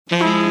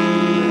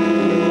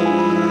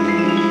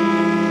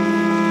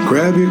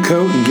grab your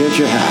coat and get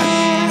your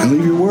hat, and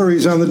leave your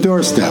worries on the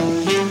doorstep.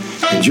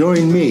 And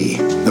join me,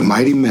 the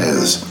mighty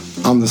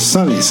MEZ, on the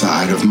sunny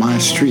side of my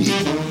street.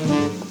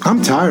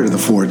 I'm tired of the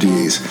 4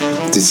 Ds,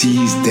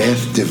 disease,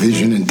 death,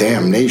 division, and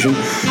damnation.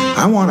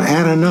 I want to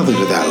add another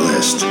to that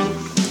list.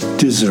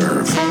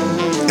 Deserve.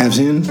 As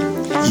in,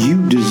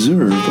 you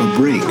deserve a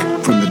break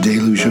from the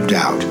deluge of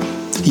doubt.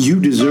 You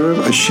deserve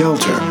a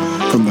shelter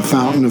from the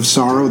fountain of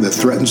sorrow that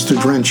threatens to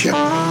drench you,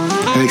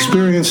 and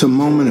experience a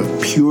moment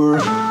of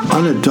pure,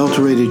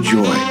 unadulterated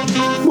joy,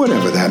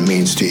 whatever that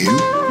means to you.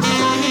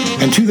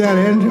 And to that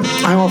end,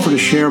 I offer to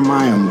share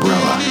my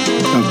umbrella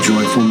of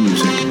joyful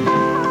music,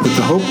 with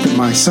the hope that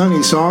my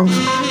sunny songs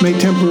may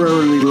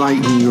temporarily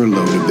lighten your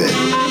load a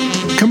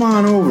bit. Come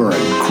on over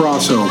and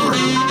cross over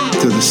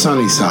to the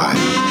sunny side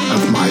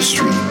of my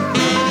street.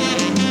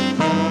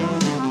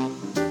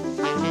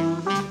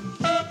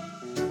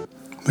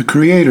 The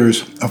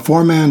Creators, a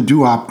 4-man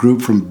doo-wop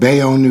group from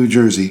Bayonne, New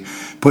Jersey,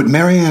 put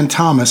Mary Ann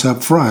Thomas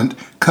up front,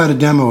 cut a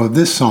demo of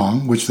this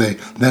song, which they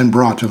then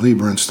brought to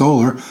Lieber and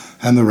Stoller,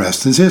 and the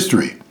rest is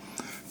history.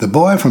 The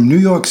boy from New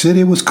York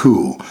City was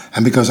cool,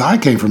 and because I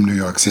came from New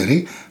York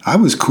City, I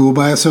was cool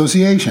by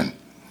association.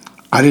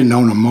 I didn't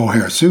own a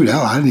mohair suit.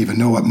 Hell, I didn't even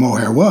know what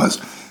mohair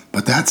was,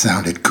 but that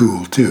sounded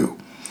cool too.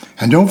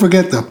 And don't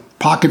forget the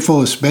pocket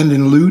full of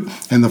spendin loot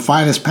and the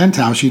finest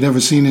penthouse you'd ever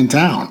seen in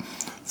town.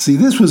 See,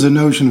 this was a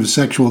notion of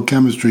sexual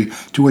chemistry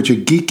to which a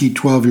geeky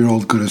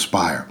 12-year-old could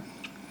aspire.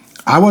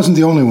 I wasn't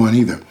the only one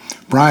either.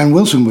 Brian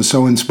Wilson was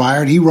so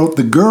inspired, he wrote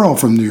The Girl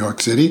from New York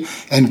City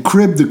and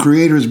cribbed the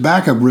Creators'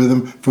 backup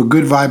rhythm for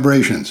good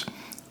vibrations.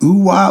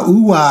 Oowah,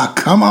 oowah,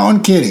 come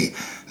on, kitty.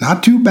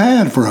 Not too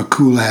bad for a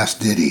cool-ass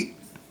ditty.